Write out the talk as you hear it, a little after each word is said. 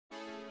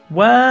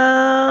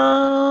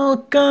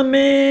Welcome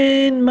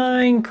in,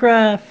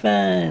 Minecraft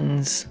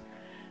fans!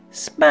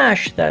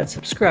 Smash that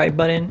subscribe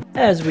button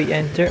as we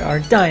enter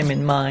our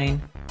diamond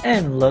mine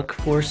and look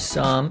for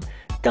some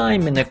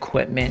diamond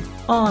equipment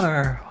on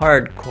our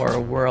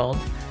hardcore world.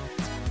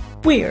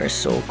 We are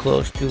so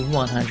close to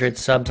 100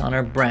 subs on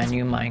our brand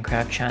new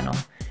Minecraft channel,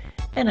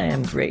 and I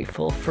am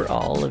grateful for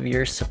all of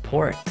your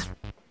support.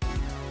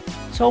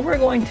 So we're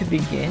going to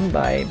begin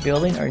by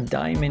building our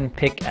diamond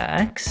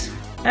pickaxe.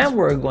 And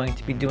we're going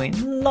to be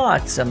doing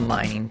lots of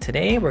mining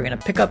today. We're going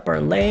to pick up our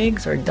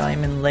legs, our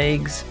diamond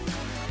legs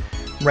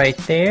right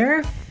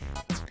there.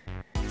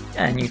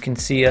 And you can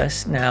see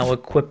us now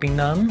equipping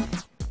them.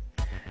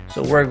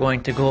 So we're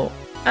going to go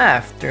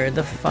after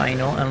the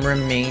final and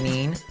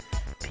remaining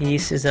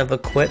pieces of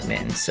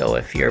equipment. So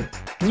if you're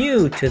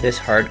new to this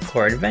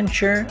hardcore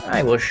adventure,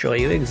 I will show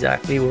you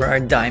exactly where our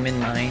diamond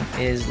mine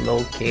is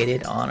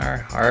located on our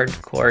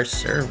hardcore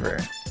server.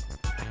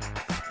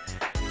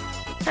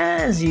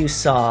 As you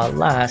saw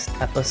last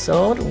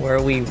episode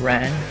where we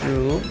ran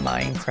through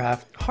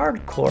Minecraft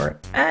Hardcore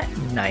at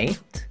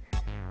night,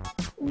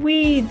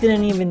 we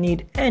didn't even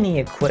need any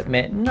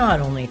equipment,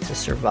 not only to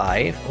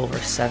survive over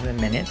 7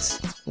 minutes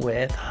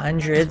with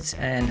hundreds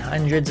and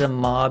hundreds of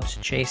mobs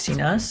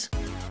chasing us,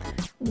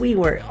 we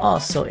were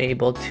also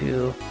able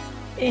to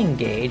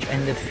engage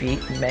and defeat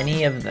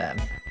many of them.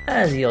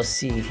 As you'll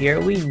see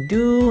here, we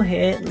do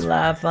hit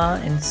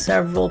lava in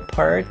several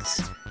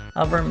parts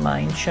of our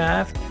mine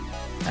shaft,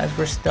 as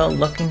we're still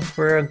looking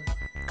for a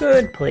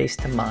good place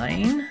to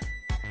mine.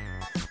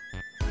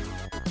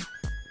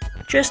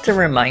 Just a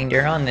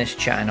reminder, on this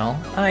channel,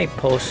 I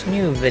post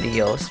new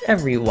videos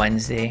every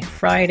Wednesday,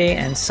 Friday,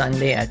 and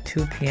Sunday at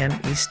 2 p.m.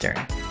 Eastern.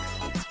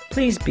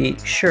 Please be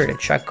sure to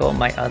check out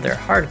my other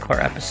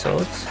hardcore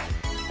episodes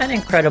and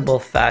incredible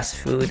fast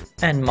food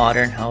and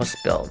modern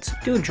house builds.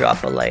 Do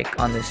drop a like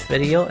on this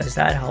video as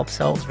that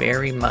helps out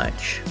very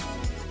much.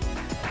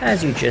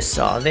 As you just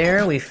saw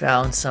there, we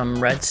found some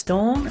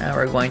redstone and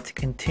we're going to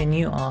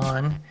continue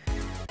on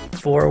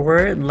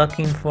forward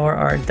looking for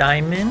our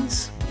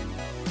diamonds.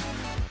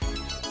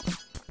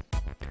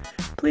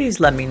 Please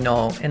let me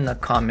know in the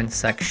comment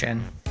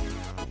section,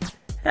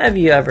 have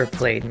you ever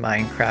played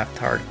Minecraft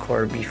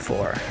Hardcore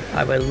before?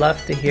 I would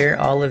love to hear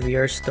all of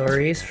your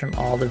stories from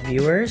all the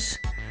viewers.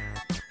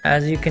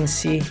 As you can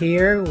see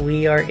here,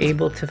 we are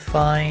able to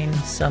find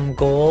some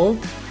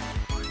gold.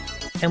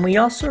 And we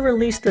also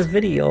released a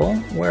video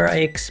where I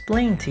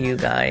explained to you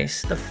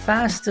guys the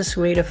fastest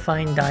way to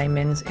find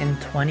diamonds in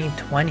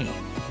 2020.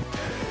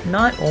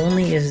 Not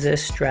only is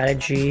this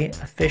strategy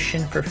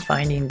efficient for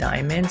finding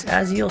diamonds,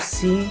 as you'll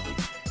see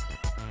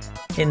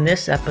in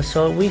this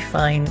episode, we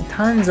find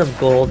tons of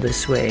gold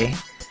this way.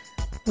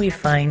 We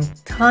find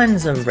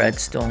tons of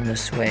redstone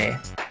this way.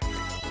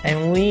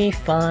 And we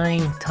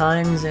find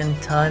tons and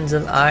tons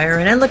of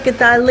iron. And look at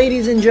that,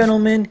 ladies and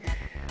gentlemen.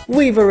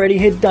 We've already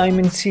hit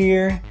diamonds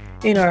here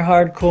in our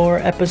hardcore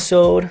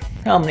episode.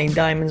 How many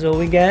diamonds will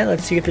we get?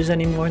 Let's see if there's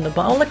any more in the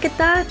bottom. Oh, look at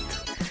that!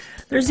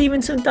 There's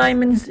even some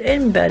diamonds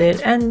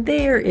embedded, and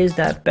there is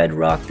that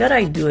bedrock that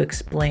I do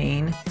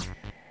explain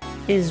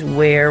is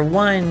where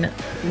one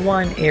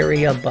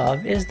area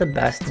above is the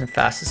best and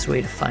fastest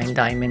way to find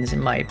diamonds,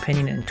 in my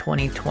opinion, in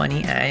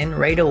 2020. And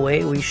right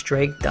away we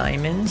strike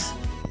diamonds.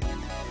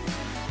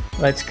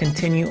 Let's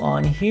continue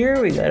on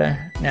here. We gotta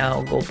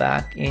now go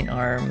back in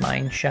our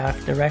mine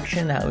shaft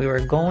direction that we were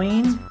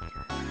going.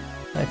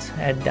 Let's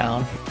head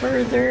down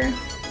further.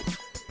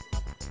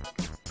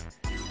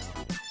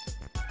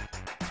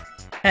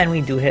 And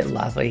we do hit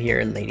lava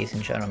here, ladies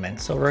and gentlemen.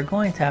 So we're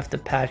going to have to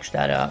patch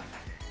that up.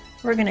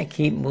 We're going to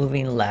keep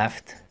moving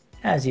left,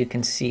 as you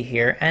can see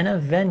here. And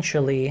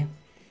eventually,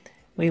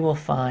 we will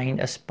find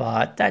a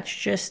spot that's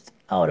just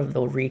out of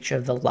the reach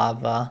of the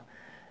lava.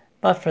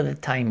 But for the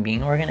time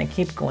being, we're going to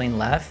keep going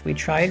left. We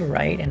tried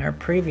right in our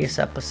previous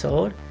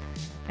episode.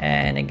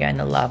 And again,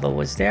 the lava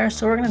was there,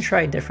 so we're going to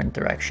try a different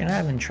direction. I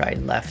haven't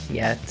tried left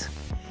yet.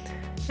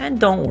 And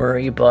don't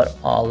worry about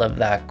all of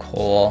that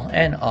coal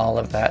and all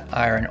of that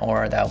iron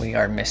ore that we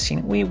are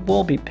missing. We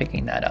will be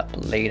picking that up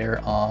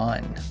later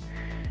on.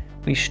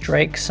 We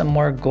strike some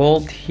more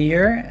gold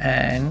here,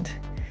 and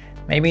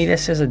maybe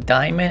this is a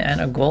diamond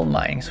and a gold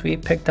mine. So we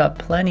picked up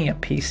plenty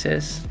of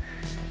pieces.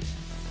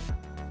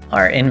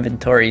 Our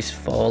inventory's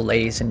full,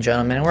 ladies and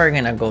gentlemen. We're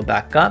going to go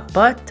back up,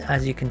 but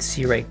as you can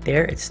see right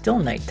there, it's still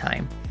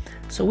nighttime.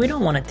 So we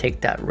don't want to take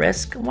that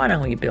risk. Why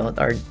don't we build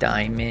our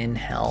diamond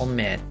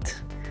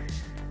helmet?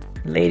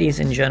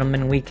 Ladies and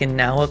gentlemen, we can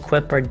now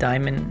equip our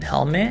diamond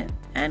helmet,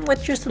 and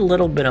with just a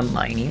little bit of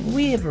mining,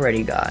 we have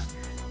already got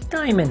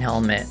diamond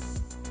helmet.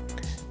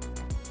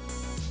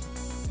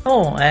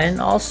 Oh,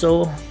 and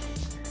also,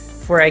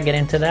 before I get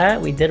into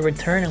that, we did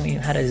return and we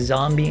had a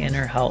zombie in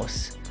our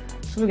house.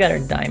 So we got our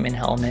diamond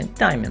helmet,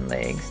 diamond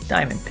legs,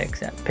 diamond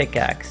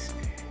pickaxe.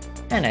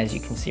 And as you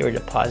can see, we're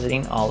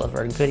depositing all of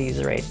our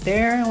goodies right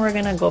there. And we're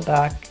gonna go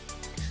back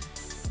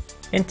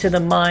into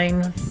the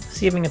mine,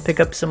 see if we can pick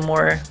up some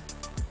more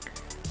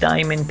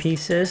diamond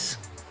pieces.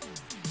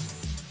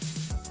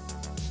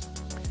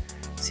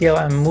 see how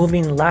I'm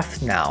moving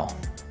left now.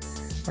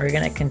 We're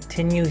gonna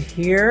continue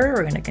here,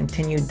 we're gonna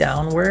continue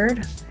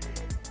downward.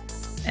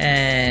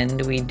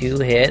 And we do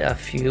hit a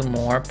few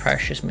more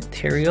precious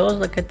materials.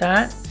 Look at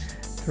that.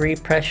 3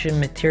 precious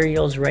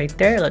materials right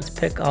there. Let's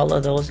pick all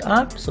of those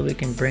up so we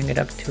can bring it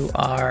up to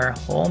our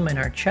home in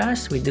our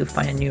chest. We do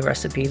find a new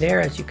recipe there,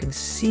 as you can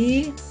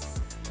see.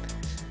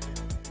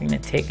 We're gonna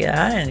take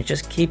that and it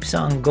just keeps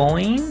on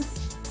going.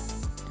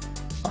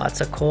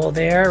 Lots of coal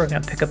there. We're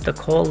gonna pick up the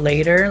coal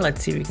later.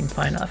 Let's see if we can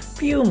find a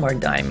few more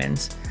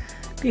diamonds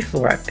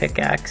before our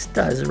pickaxe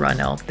does run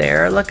out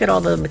there. Look at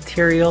all the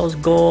materials,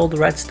 gold,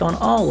 redstone,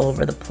 all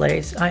over the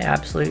place. I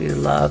absolutely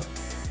love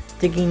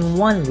digging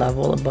one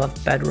level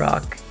above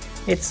bedrock.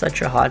 It's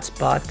such a hot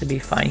spot to be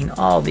finding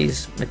all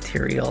these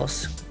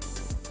materials.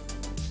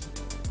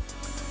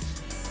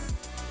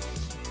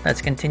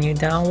 Let's continue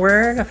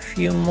downward, a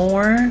few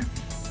more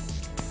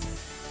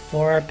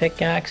before our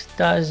pickaxe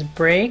does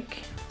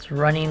break. It's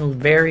running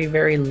very,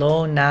 very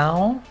low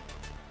now.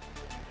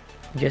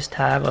 Just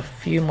have a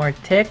few more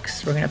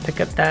ticks. We're gonna pick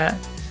up that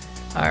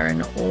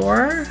iron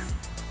ore.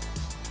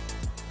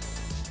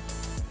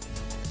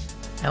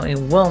 And we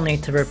will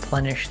need to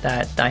replenish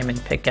that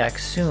diamond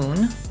pickaxe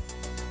soon.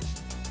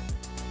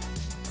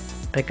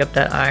 Pick up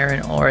that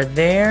iron ore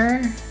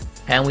there.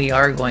 And we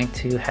are going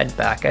to head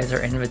back as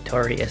our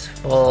inventory is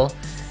full.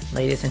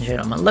 Ladies and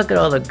gentlemen, look at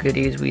all the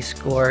goodies we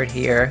scored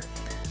here.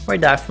 We're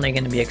definitely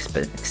going to be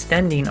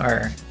extending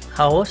our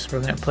house.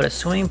 We're going to put a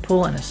swimming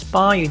pool and a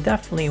spa. You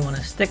definitely want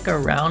to stick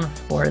around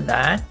for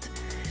that.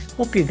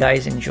 Hope you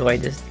guys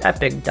enjoyed this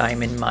epic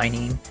diamond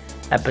mining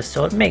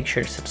episode. Make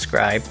sure to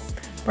subscribe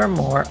for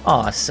more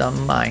awesome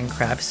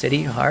Minecraft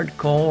City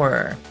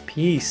Hardcore.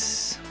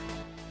 Peace.